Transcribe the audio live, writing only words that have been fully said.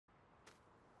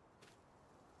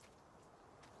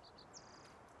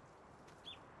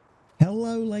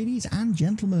Hello ladies and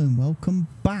gentlemen, welcome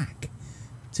back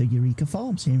to Eureka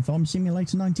Farms here in Farm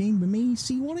Simulator 19 with me,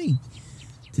 CWATTY.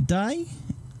 Today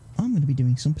I'm going to be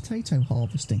doing some potato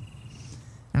harvesting.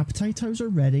 Our potatoes are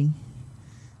ready,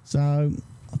 so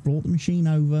I've brought the machine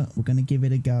over. We're going to give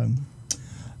it a go.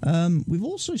 We've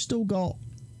also still got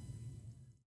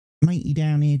matey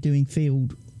down here doing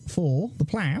field 4, the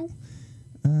plough.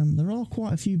 There are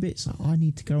quite a few bits that I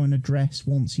need to go and address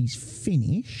once he's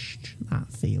finished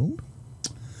that field.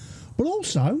 But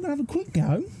also, I'm going to have a quick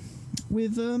go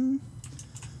with the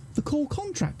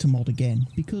contractor mod again,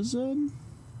 because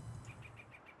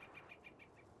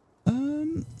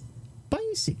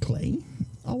basically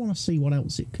I want to see what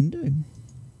else it can do.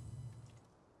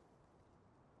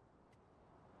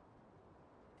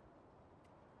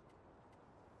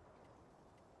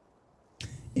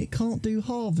 It can't do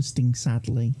harvesting,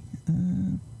 sadly.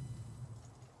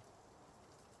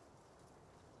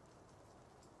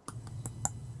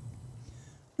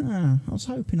 I was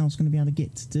hoping I was going to be able to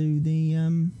get to do the...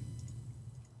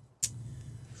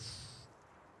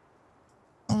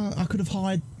 I could have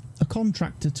hired a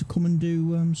contractor to come and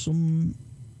do some...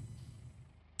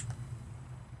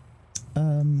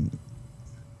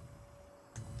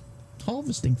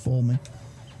 harvesting for me.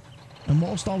 And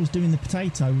whilst I was doing the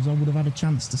potatoes, I would have had a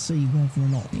chance to see whether or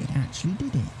not it actually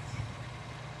did it.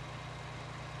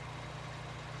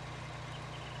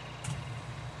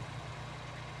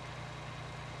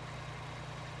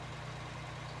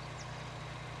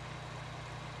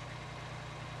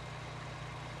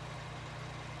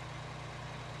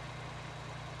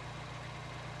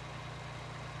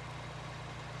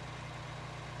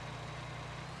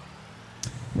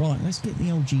 Right, let's get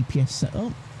the old GPS set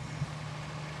up.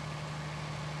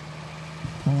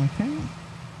 I can.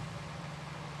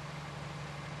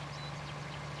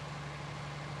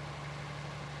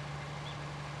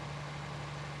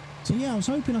 So yeah, I was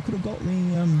hoping I could have got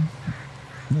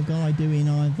the guy doing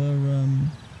either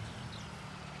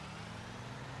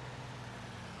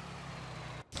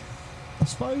I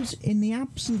suppose in the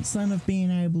absence then of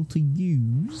being able to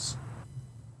use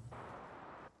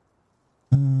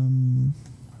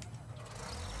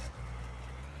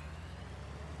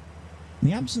in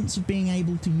the absence of being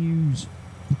able to use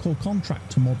the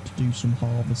contractor mod to do some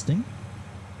harvesting,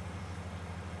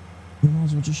 we might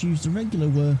as well just use the regular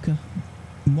worker.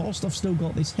 And whilst I've still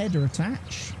got this header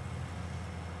attached,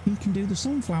 he can do the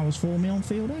sunflowers for me on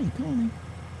field 8, can't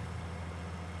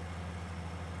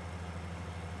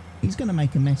he? He's going to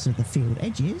make a mess of the field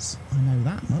edges, I know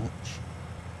that much.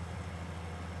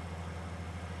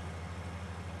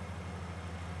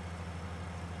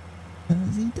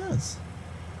 As he does.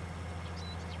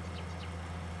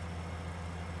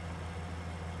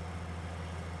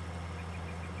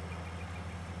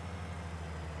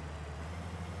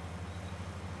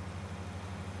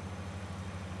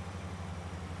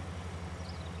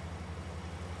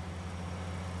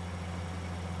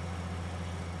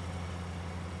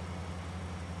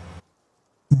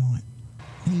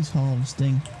 He's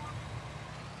harvesting.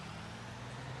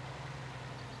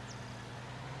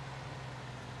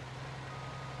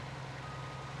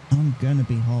 I'm gonna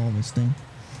be harvesting.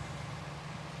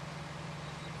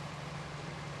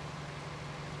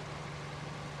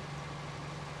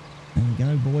 There we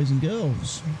go, boys and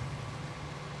girls.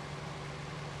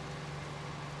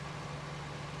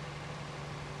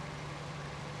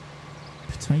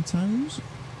 Potatoes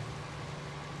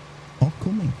are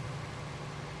coming.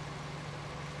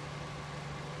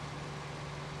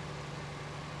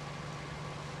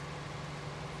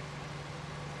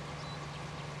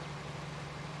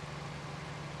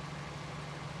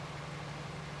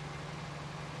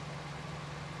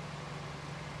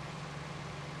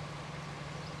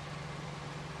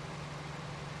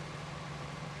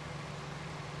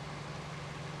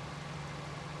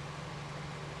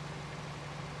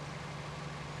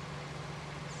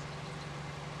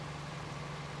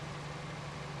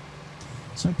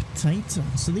 So potato.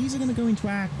 So these are going to go into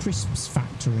our crisps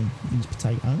factory, these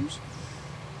potatoes,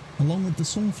 along with the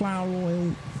sunflower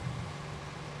oil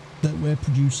that we're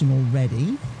producing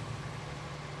already.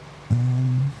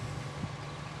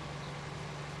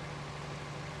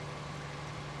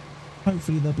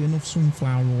 Hopefully there'll be enough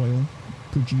sunflower oil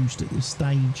produced at this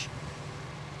stage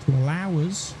to allow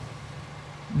us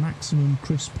maximum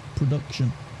crisp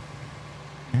production.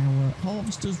 Our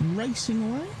harvester's racing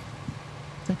away,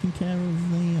 taking care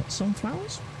of the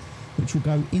sunflowers, which will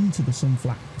go into the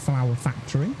sunflower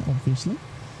factory, obviously,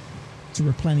 to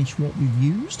replenish what we've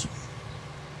used.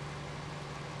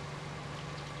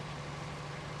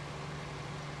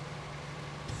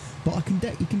 But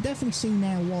you can definitely see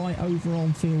now why over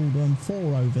on field 4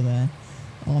 over there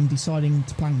I'm deciding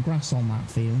to plant grass on that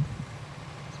field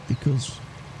because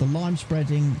the lime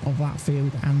spreading of that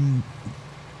field and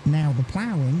now the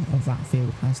ploughing of that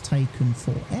field has taken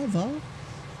forever.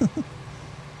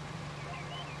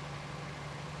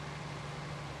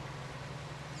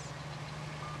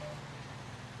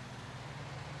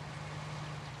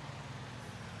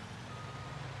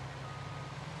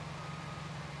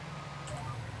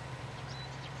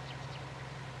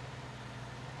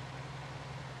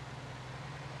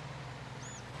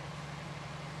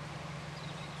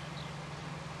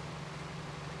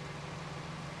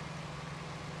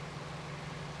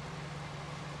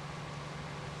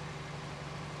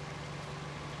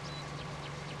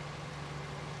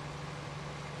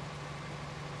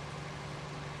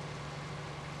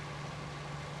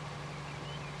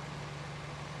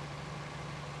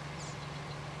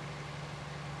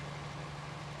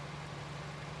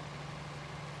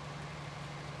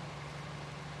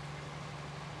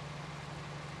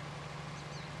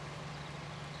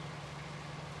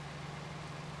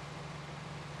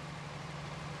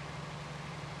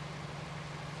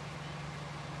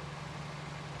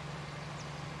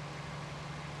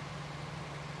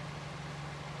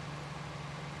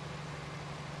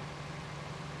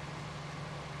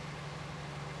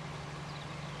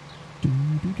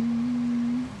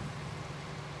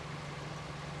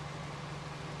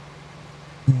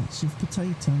 Lots of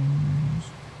potatoes.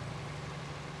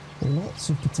 Lots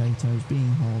of potatoes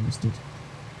being harvested.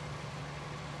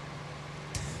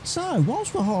 So,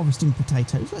 whilst we're harvesting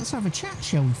potatoes, let's have a chat,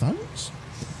 shall we, folks,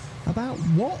 about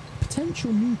what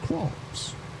potential new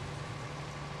crops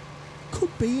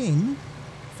could be in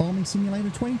Farming Simulator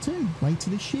 22 later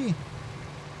this year.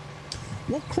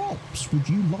 What crops would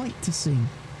you like to see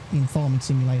in Farming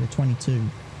Simulator 22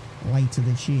 later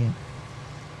this year?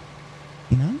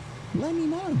 You know, let me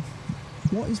know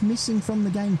what is missing from the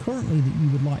game currently that you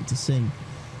would like to see,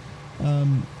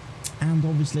 and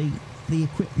obviously the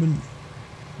equipment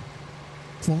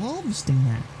for harvesting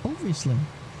that. Obviously,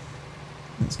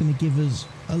 that's going to give us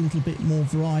a little bit more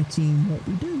variety in what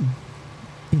we do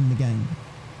in the game.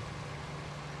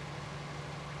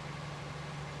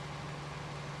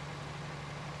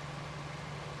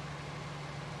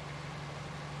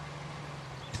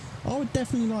 I would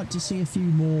definitely like to see a few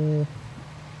more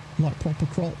like proper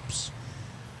crops,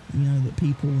 you know, that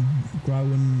people grow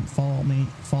and farm,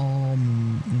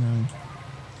 and, you know,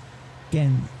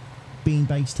 again, being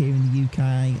based here in the UK,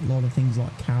 a lot of things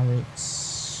like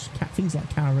carrots,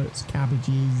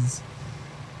 cabbages,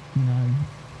 you know,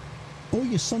 all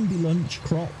your Sunday lunch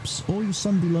crops, all your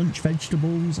Sunday lunch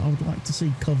vegetables I would like to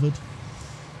see covered.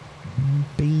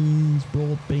 Beans,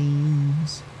 broad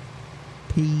beans,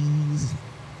 peas,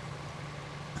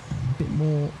 a bit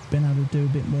more, been able to do a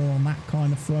bit more on that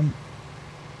kind of front.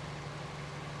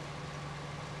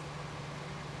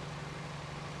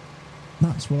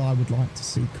 That's what I would like to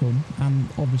see come, and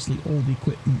obviously all the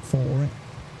equipment for it.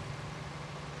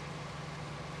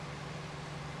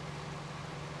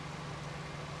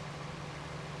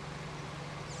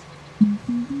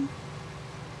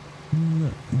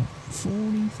 Look, what,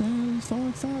 40,000,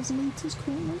 5,000 litres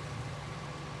currently?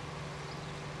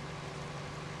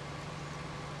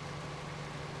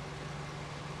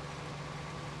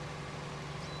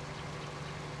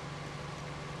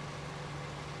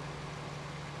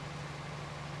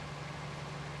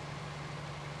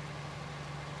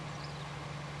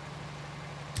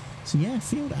 So yeah,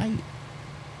 field 8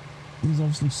 is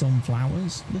obviously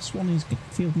sunflowers. This one is,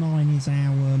 field 9 is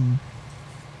our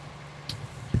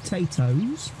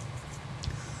potatoes.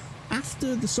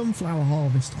 After the sunflower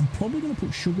harvest, I'm probably going to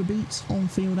put sugar beets on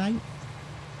field 8.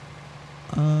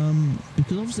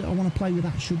 Because obviously I want to play with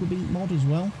that sugar beet mod as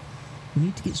well. We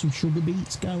need to get some sugar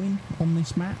beets going on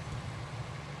this map.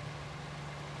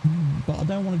 But I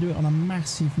don't want to do it on a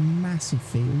massive, massive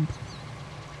field.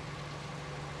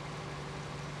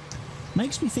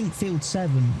 Makes me think field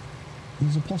 7,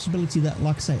 there's a possibility that,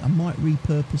 like I say, I might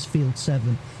repurpose field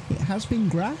 7. It has been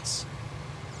grass,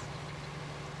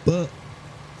 but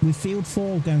with field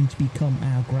 4 going to become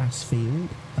our grass field,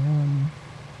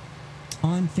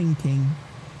 I'm thinking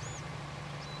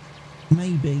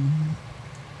maybe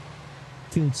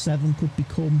field 7 could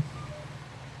become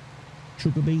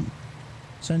sugar beet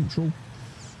central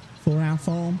for our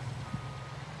farm.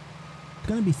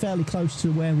 Going to be fairly close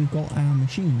to where we've got our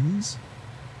machines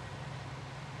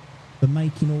for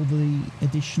making all the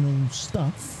additional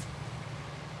stuff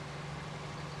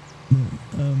that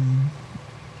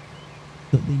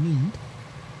they need.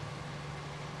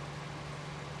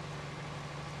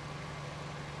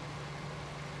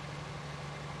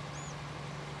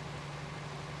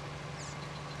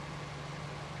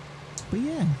 But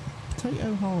yeah,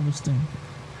 potato harvesting.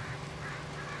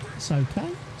 It's okay.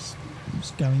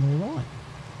 It's going all right.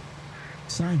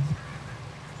 So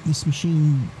this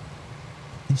machine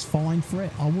is fine for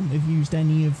it. I wouldn't have used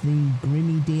any of the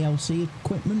Grimmy DLC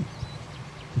equipment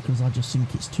because I just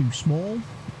think it's too small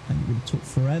and it would have took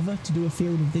forever to do a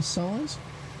field of this size.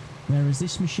 Whereas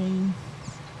this machine,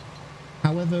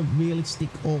 however realistic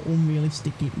or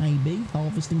unrealistic it may be,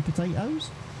 harvesting potatoes,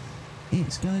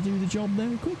 it's going to do the job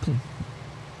very quickly,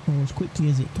 or as quickly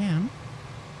as it can.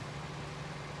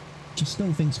 I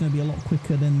still think it's going to be a lot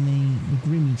quicker than the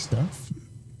Grimmy stuff.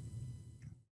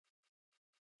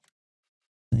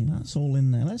 See, that's all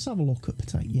in there. Let's have a look at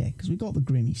potato. Yeah, because we've got the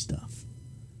Grimmy stuff.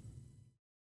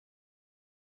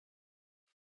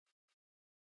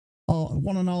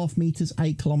 1.5 meters,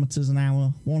 8 kilometers an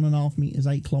hour. 1.5 meters,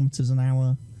 8 kilometers an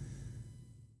hour.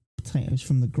 Potatoes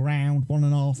from the ground.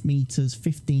 1.5 meters,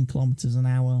 15 kilometers an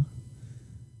hour.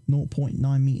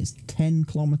 0.9 meters, 10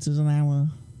 kilometers an hour.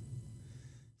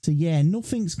 So yeah,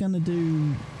 nothing's going to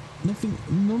do,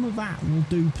 none of that will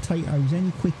do potatoes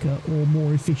any quicker or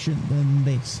more efficient than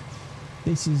this.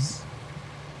 This is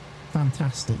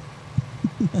fantastic.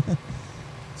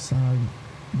 So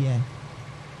yeah.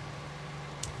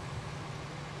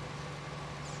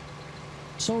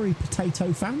 Sorry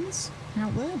potato fans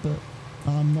out there, but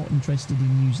I'm not interested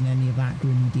in using any of that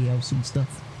Grimmy DLC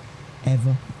stuff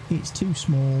ever. It's too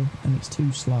small and it's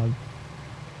too slow.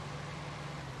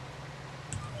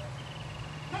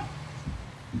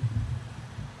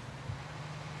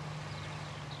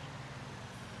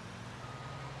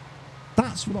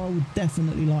 That's what I would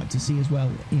definitely like to see as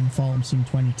well in Farm Sim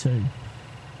 22.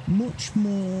 Much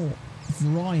more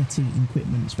variety in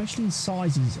equipment, especially in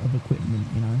sizes of equipment,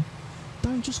 you know.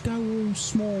 Don't just go all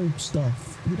small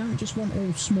stuff. We don't just want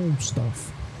all small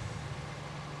stuff.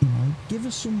 You know, give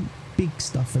us some big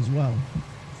stuff as well.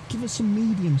 Give us some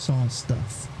medium-sized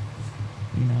stuff.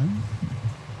 You know.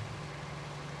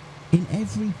 In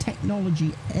every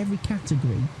technology, every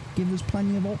category, give us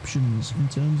plenty of options in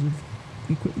terms of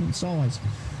equipment size.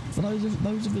 For those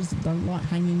of us that don't like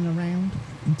hanging around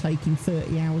and taking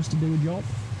 30 hours to do a job,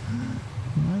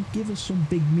 you know, give us some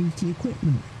big meaty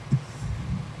equipment.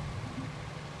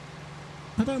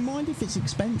 I don't mind if it's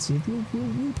expensive.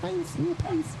 We'll pay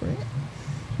for it.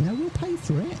 You know, we'll pay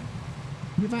for it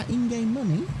with our in-game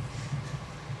money.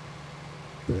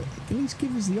 But at least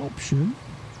give us the option.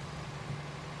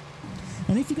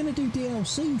 And if you're going to do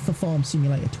DLC for Farm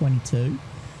Simulator 22,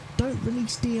 don't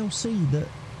release DLC that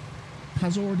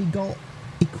has already got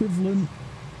equivalent,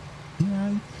 you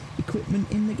know, equipment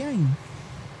in the game.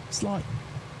 It's like,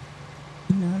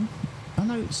 you know, I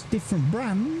know it's different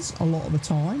brands a lot of the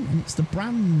time, and it's the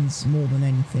brands more than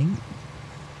anything.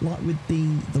 Like with the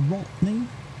Rottney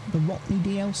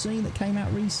DLC that came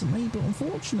out recently, but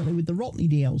unfortunately with the Rottney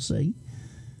DLC,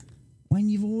 when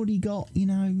you've already got, you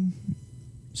know,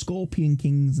 Scorpion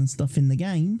Kings and stuff in the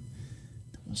game,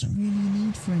 there wasn't really a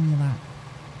need for any of that.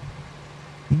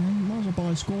 You know, you might as well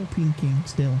buy a Scorpion King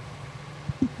still.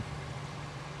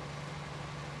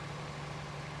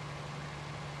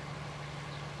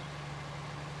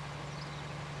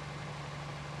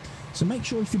 So make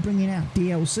sure if you're bringing out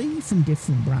DLC from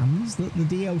different brands that the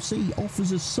DLC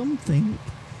offers us something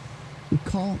we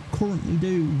can't currently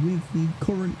do with the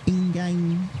current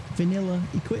in-game vanilla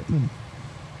equipment.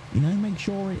 You know, make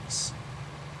sure it's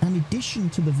an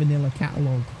addition to the vanilla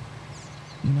catalogue.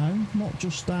 You know, not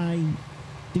just a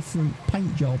different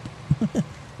paint job,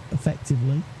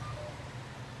 effectively.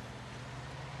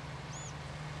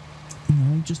 You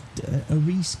know, just a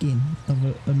reskin of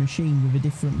a machine with a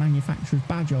different manufacturer's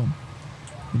badge on.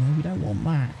 You know, we don't want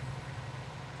that.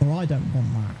 Or I don't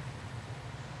want that.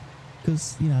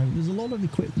 Because, you know, there's a lot of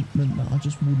equipment that I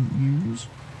just wouldn't use.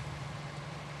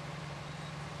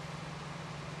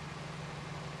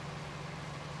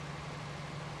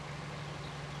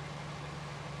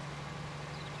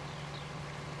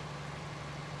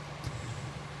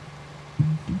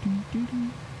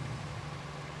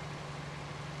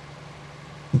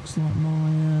 Looks like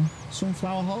my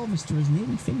sunflower harvester has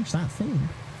nearly finished that thing.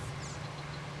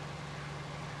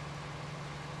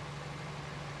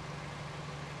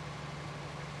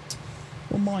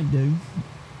 What I might do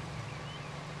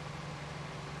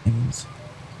is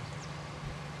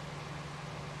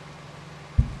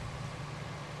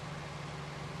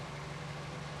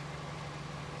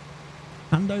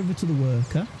hand over to the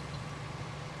worker.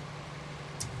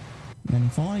 And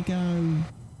if I go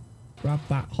grab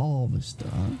that harvester,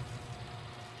 I'm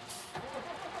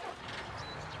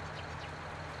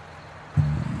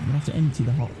gonna have to empty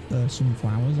the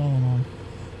sunflowers, aren't I?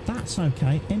 That's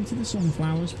okay. Empty the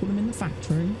sunflowers, put them in the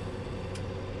factory.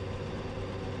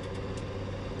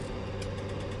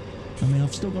 I mean,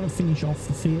 I've still got to finish off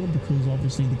the field because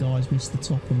obviously the guys missed the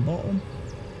top and bottom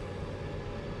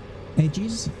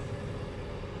edges.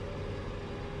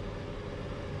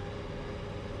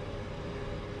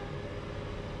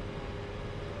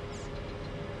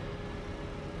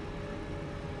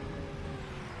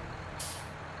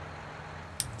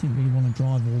 Didn't really want to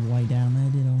drive all the way down there,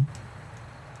 did I?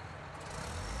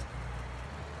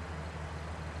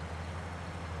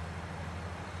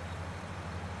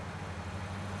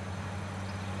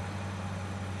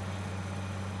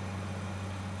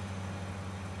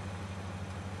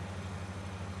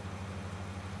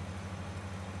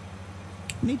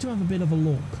 Need to have a bit of a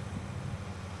look.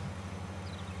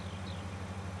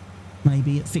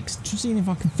 Maybe it fixed. Just seeing if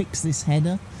I can fix this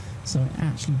header so it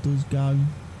actually does go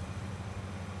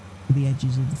to the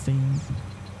edges of the field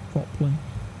properly.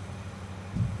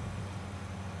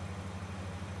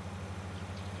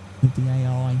 With the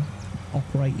AI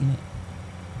operating it.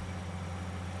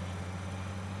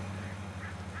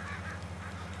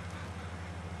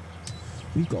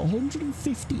 We've got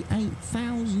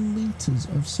 158,000 litres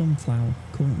of sunflower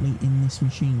currently in this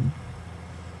machine.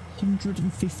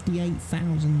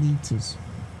 158,000 litres.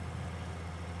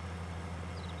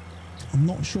 I'm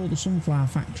not sure the sunflower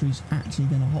factory's actually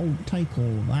going to take all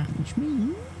of that, which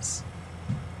means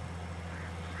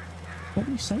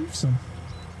probably save some.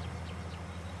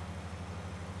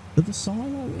 To the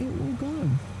silo it will go.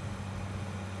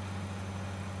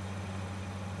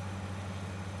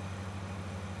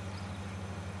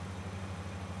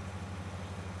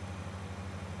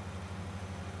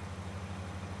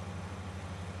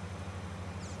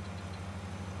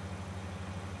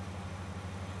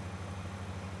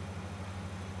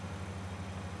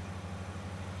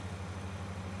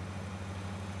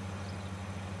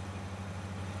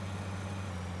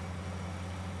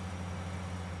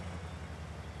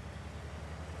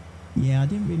 Yeah, I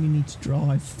didn't really need to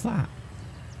drive that.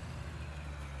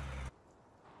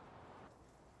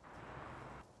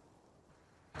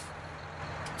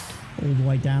 All the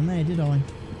way down there, did I? I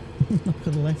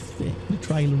could have left the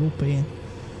trailer up here.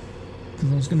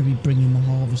 Because I was going to be bringing the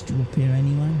harvester up here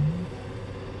anyway.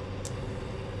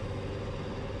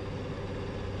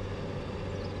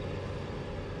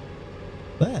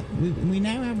 But we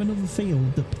now have another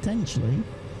field that potentially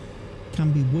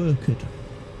can be worked.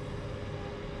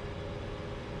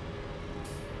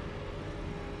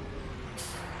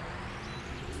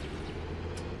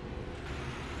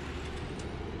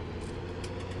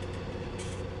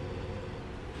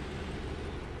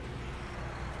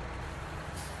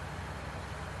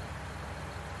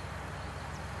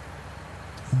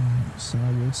 So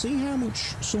we'll see how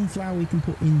much sunflower we can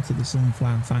put into the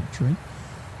sunflower factory.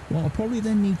 What I'll probably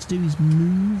then need to do is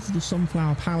move the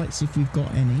sunflower pallets if we've got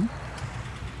any,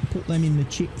 put them in the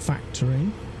chip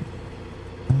factory,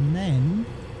 and then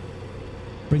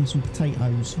bring some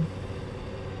potatoes.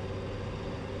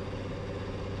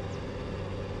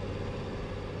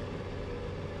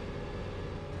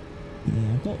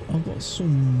 Yeah, I've got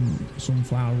some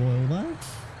sunflower oil there.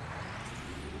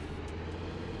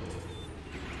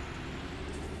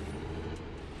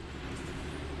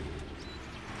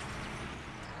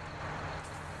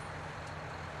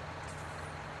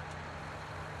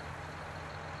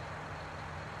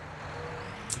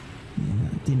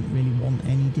 Didn't really want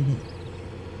any, did it?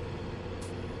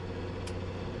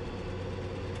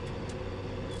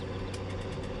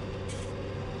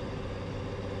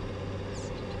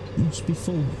 Must be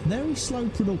full. Very slow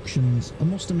productions. I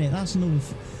must admit, that's another.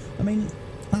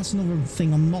 That's another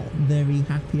thing I'm not very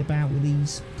happy about with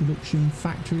these production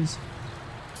factories.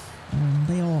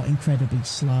 They are incredibly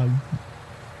slow.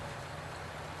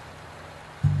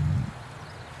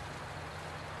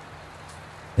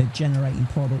 Generating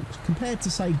products compared to,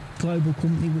 say, global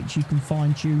company, which you can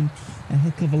fine tune a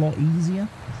heck of a lot easier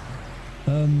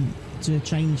to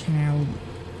change how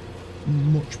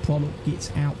much product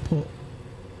gets output.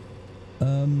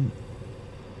 The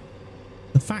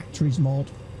factories mod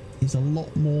is a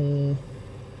lot more,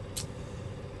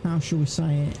 how shall we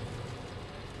say it,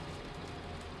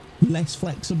 less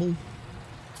flexible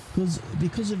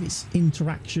because of its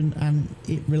interaction, and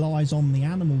it relies on the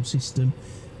animal system.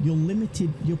 Your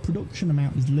production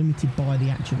amount is limited by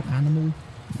the actual animal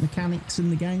mechanics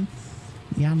in the game,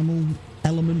 the animal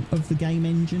element of the game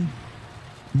engine,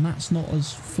 and that's not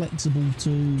as flexible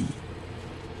to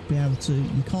be able to.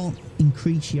 You can't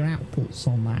increase your outputs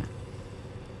on that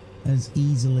as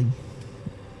easily,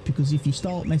 because if you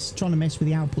start trying to mess with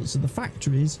the outputs of the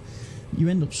factories, you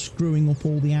end up screwing up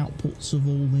all the outputs of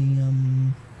all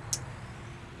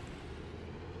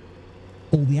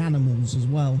the animals as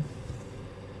well.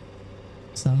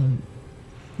 So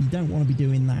you don't want to be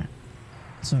doing that.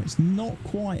 So it's not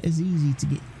quite as easy to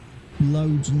get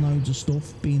loads and loads of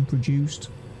stuff being produced.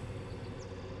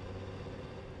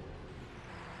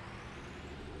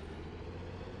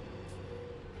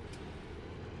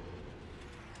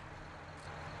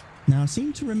 Now I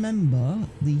seem to remember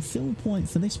the fill point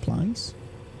for this place,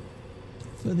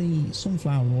 for the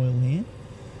sunflower oil here,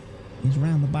 is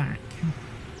round the back.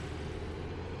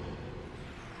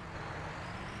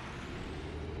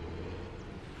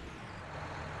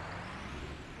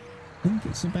 I think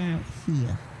it's about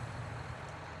here.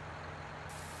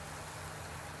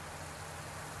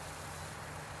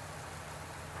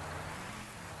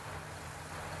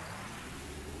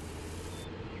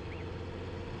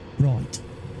 Right.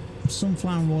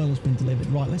 Sunflower oil has been delivered.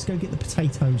 Right, let's go get the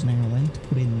potatoes now then to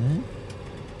put in there.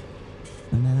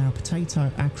 And then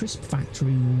our crisp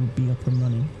factory will be up and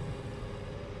running.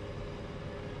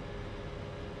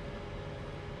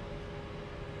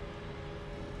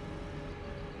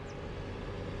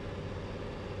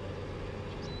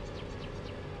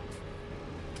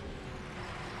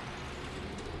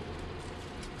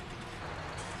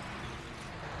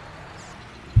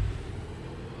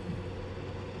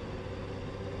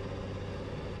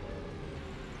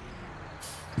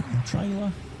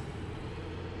 Trailer.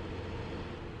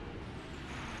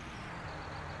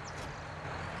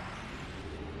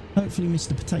 Hopefully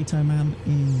Mr. Potato Man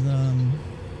is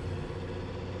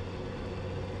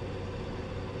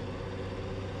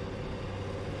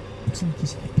looks like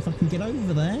he's, if I can get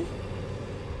over there,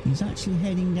 he's actually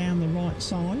heading down the right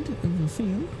side of the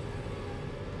field.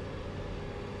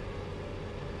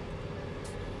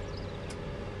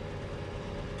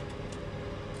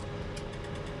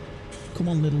 Come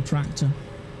on, little tractor.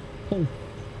 Pull.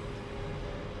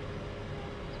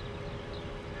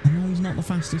 I know he's not the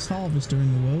fastest harvester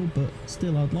in the world, but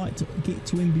still I'd like to get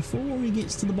to him before he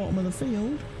gets to the bottom of the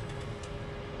field.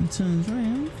 He turns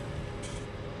round.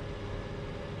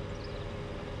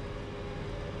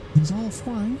 He's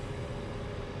halfway.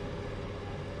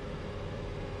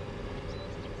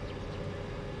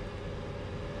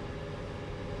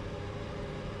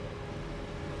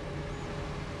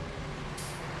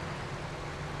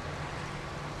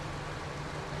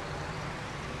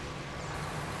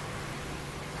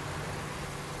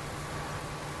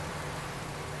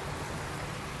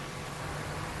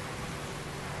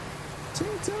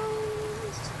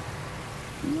 Potatoes,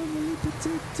 lovely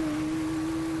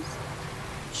potatoes,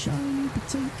 shiny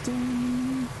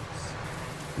potatoes.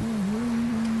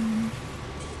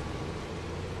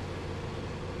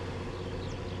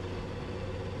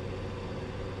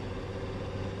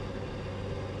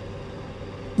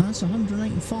 That's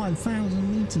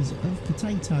 185,000 litres of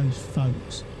potatoes,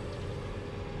 folks.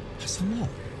 That's a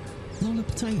lot of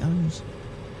potatoes.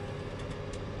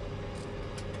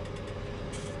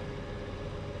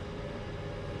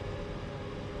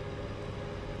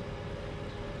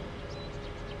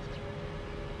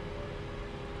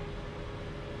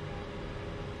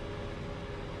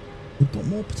 We've got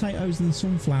more potatoes than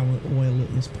sunflower oil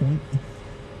at this point.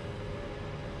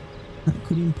 That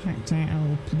could impact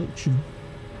our production.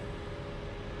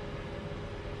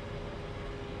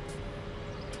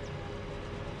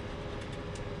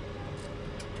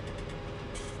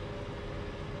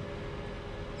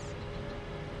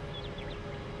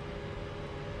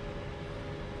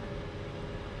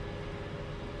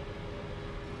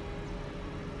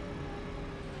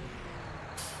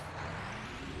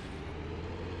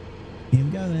 Here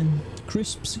we go then.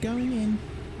 Crisps going in.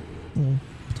 Or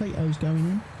potatoes going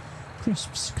in.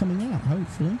 Crisps coming out,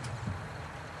 hopefully.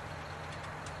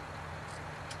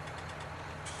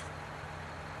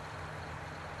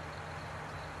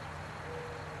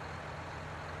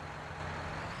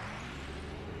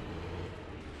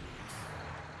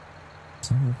 Let's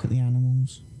have a look at the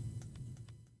animals.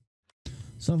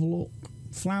 Let's have a look.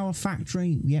 Flour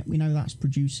factory. Yep, we know that's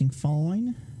producing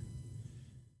fine.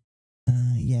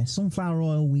 Yeah, sunflower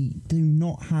oil, we do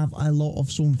not have a lot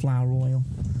of sunflower oil.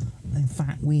 In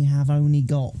fact, we have only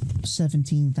got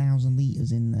 17,000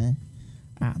 litres in there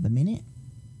at the minute.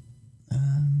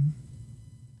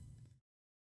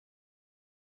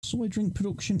 Soy drink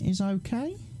production is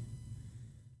okay.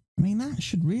 I mean, that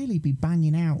should really be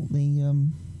banging out the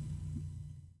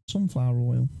sunflower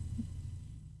oil.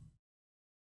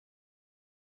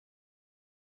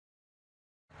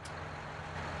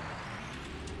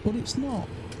 But it's not.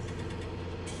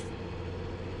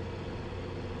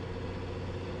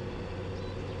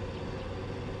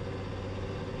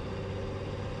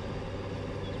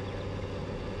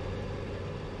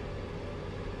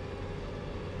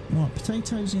 Right,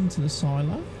 potatoes into the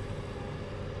silo.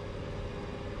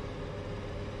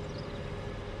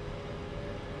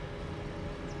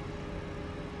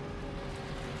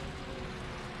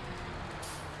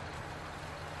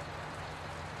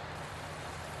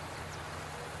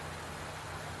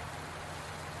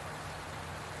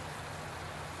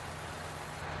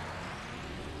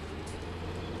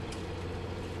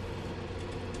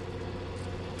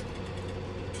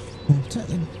 take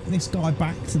this guy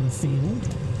back to the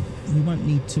field. We won't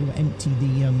need to empty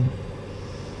the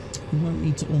we won't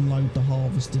need to unload the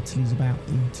harvester till he's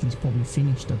probably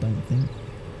finished, I don't think.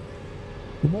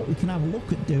 But what we can have a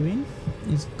look at doing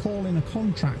is calling a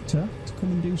contractor to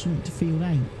come and do something to field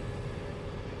 8.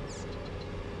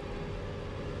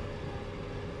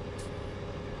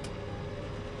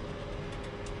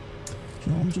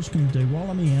 So what I'm just going to do while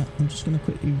I'm here, I'm just going to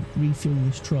quickly refuel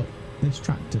this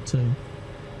tractor too.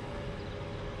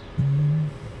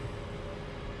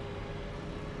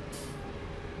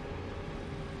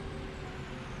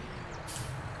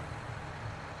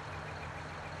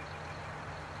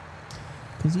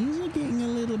 Because he's getting a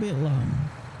little bit low.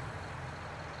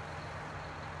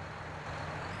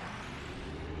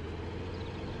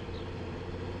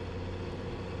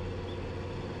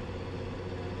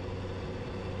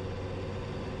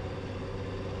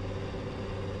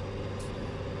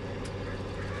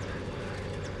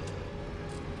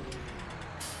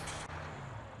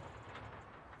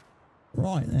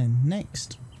 Right then,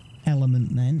 next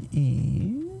element then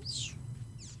is...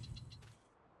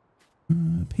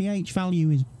 pH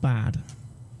value is bad,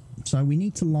 so we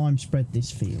need to lime spread this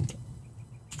field,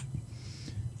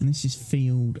 and this is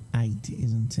field 8,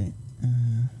 isn't it?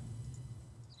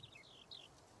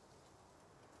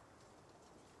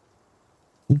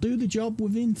 We'll do the job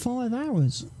within 5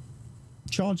 hours.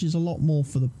 Charges a lot more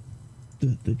for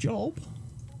the job,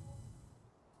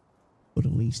 but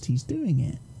at least he's doing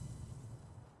it.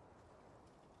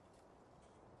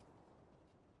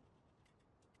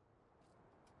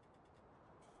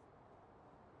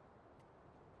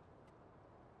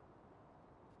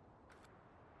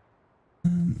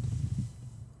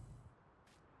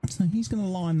 So he's going to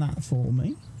line that for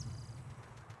me.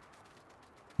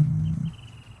 We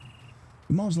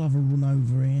might as well have a run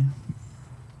over here.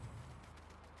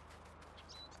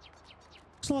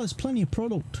 Looks like there's plenty of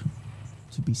product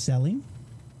to be selling.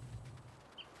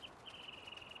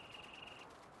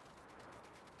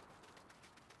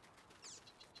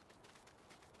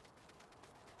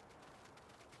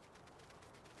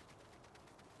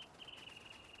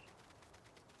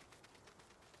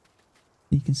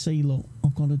 You can see, look,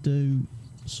 I've got to do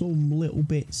some little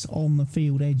bits on the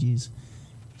field edges.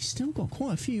 He's still got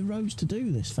quite a few rows to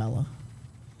do, this fella.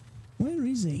 Where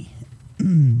is he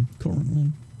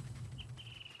currently?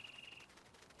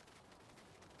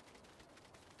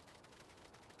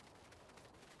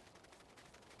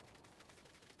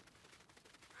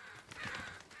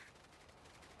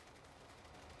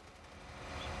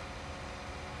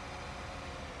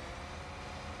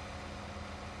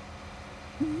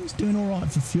 He's doing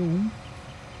alright for fuel.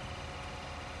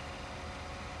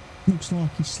 Looks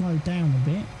like he's slowed down a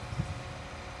bit.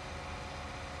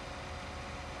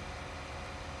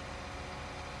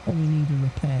 Probably need a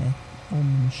repair on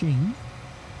the machine.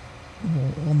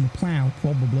 Or on the plough,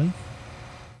 probably.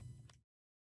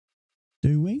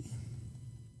 Do we?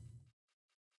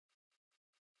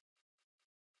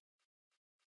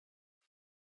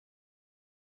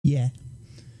 Yeah.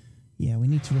 Yeah, we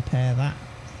need to repair that.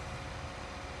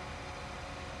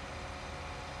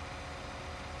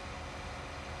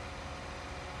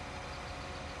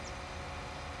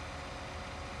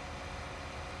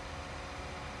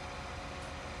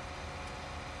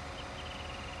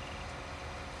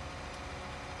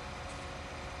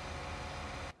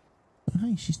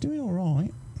 Hey, she's doing all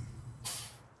right.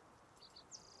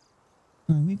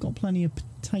 We've got plenty of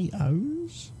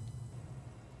potatoes.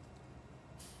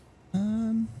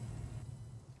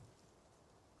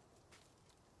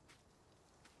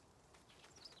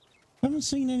 Haven't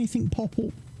seen anything pop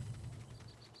up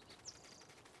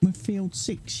with field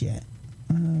 6 yet.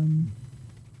 I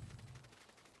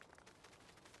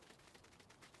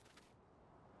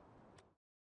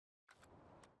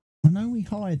know we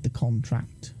hired the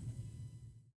contractor,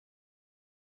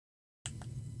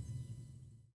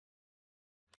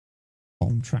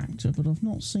 but I've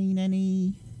not seen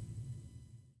any.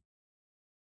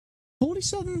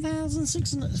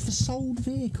 47,600 for sold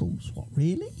vehicles. What,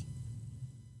 really?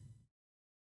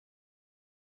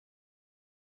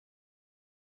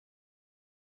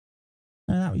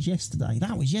 No, that was yesterday.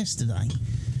 That was yesterday.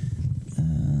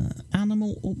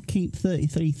 Animal upkeep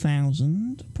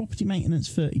 33,000. Property maintenance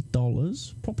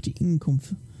 $30. Property income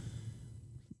for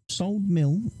sold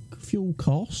milk. Fuel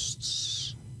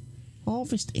costs.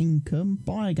 Harvest income,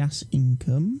 biogas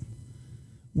income,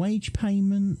 wage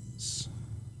payments.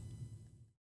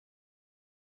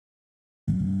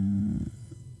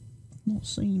 Not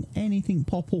seen anything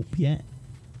pop up yet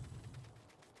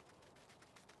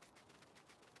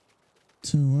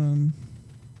to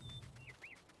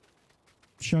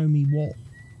show me what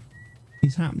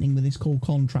is happening with this called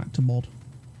contractor mod.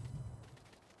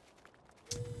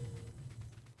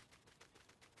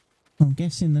 I'm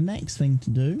guessing the next thing to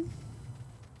do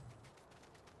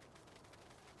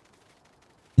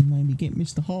is maybe get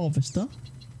Mr. Harvester.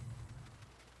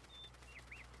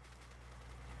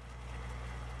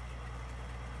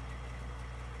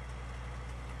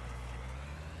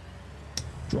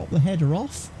 Drop the header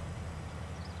off,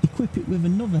 equip it with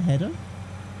another header,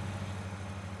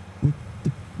 with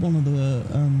one of the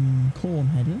corn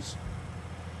headers.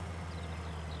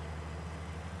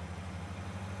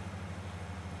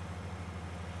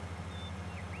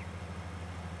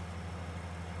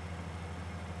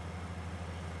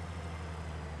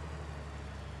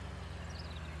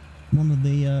 One of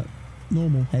the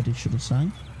normal headers, should I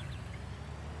say.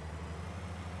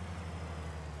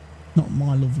 Not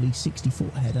my lovely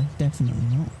 60-foot header,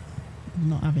 definitely not. I'm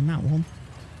not having that one.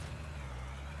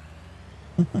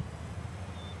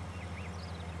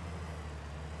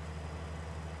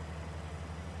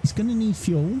 He's going to need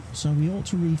fuel, so we ought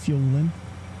to refuel him.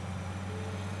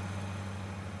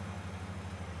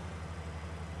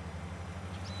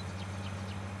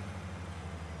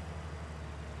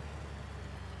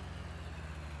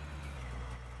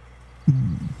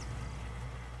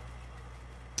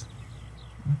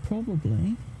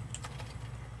 Probably.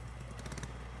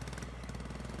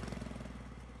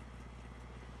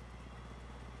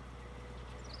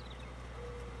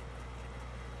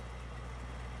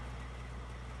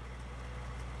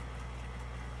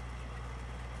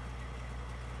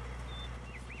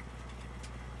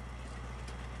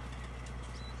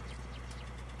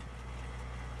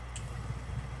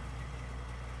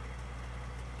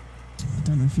 I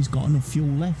don't know if he's got enough fuel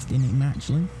left in him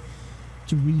actually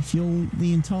to refuel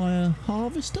the entire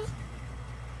harvester,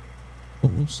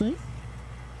 but we'll see.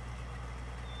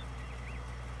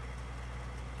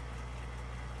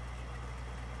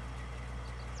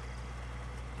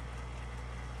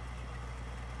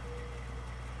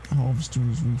 Harvester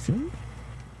is refueled.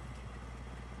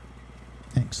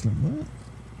 Excellent work.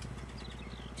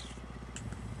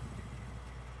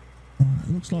 Right,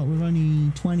 it looks like we're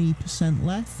only 20%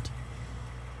 left.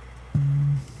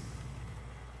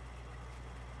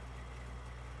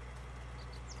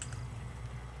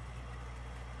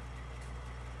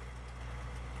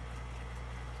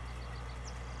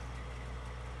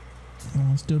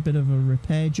 Let's do a bit of a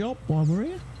repair job while we're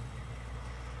here.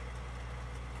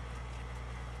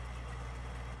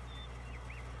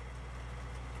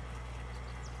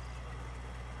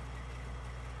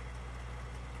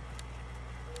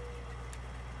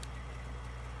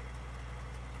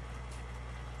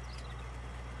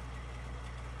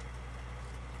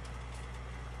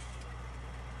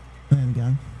 There we go.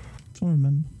 Trying to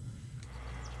remember.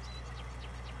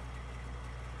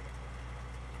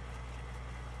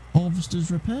 Harvester's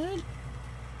repaired.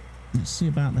 Let's see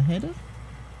about the header.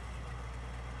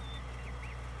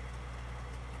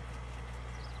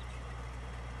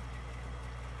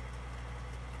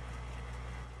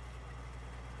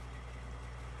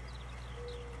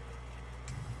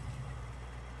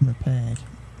 Repaired.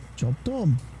 Job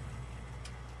done.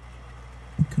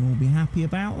 We can all be happy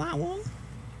about that one.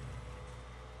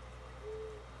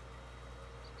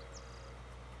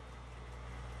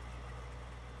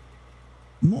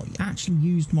 Not actually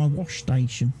used my wash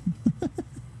station,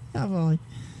 have I?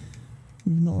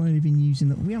 We've not really been using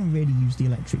that. We haven't really used the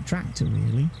electric tractor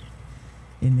really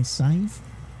in this save.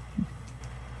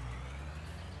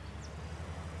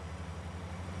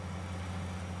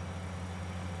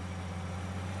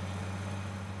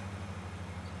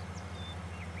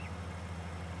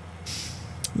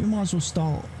 We might as well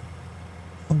start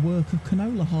a work of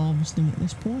canola harvesting at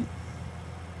this point.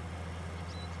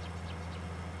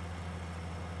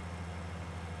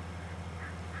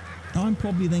 I'm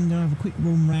probably then going to have a quick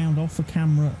run round off the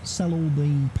camera, sell all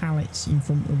the pallets in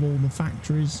front of all the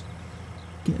factories,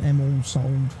 get them all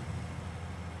sold.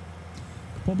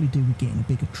 Could probably do with getting a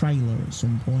bigger trailer at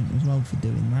some point as well for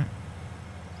doing that.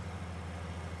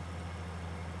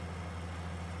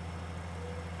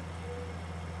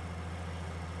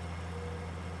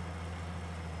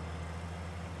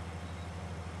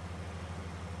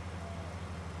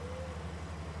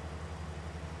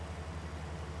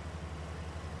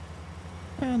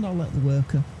 And I'll let the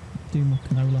worker do my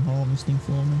canola harvesting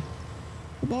for me.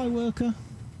 Goodbye, worker.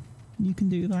 You can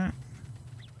do that.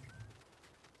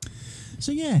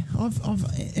 So yeah, I've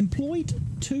employed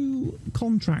 2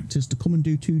 contractors to come and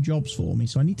do 2 jobs for me.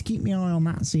 So I need to keep my eye on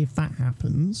that and see if that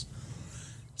happens.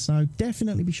 So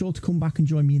definitely be sure to come back and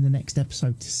join me in the next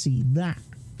episode to see that,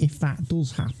 if that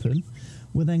does happen.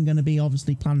 We're then going to be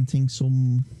obviously planting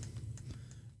some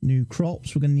new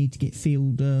crops. We're going to need to get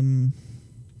field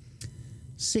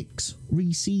 6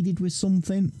 reseeded with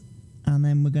something, and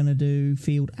then we're going to do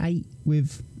field 8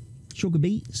 with sugar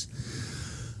beets.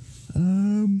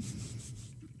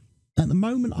 At the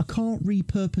moment I can't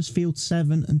repurpose field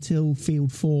 7 until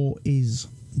field 4 is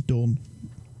done,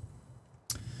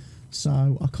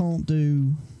 so I can't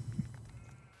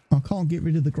get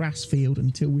rid of the grass field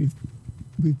until we've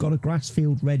got a grass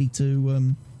field ready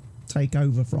to take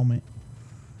over from it.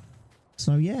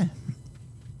 So yeah,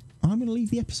 I'm going to leave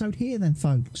the episode here then,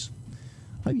 folks.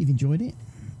 Hope you've enjoyed it.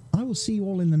 I will see you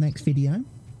all in the next video.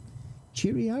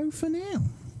 Cheerio for now.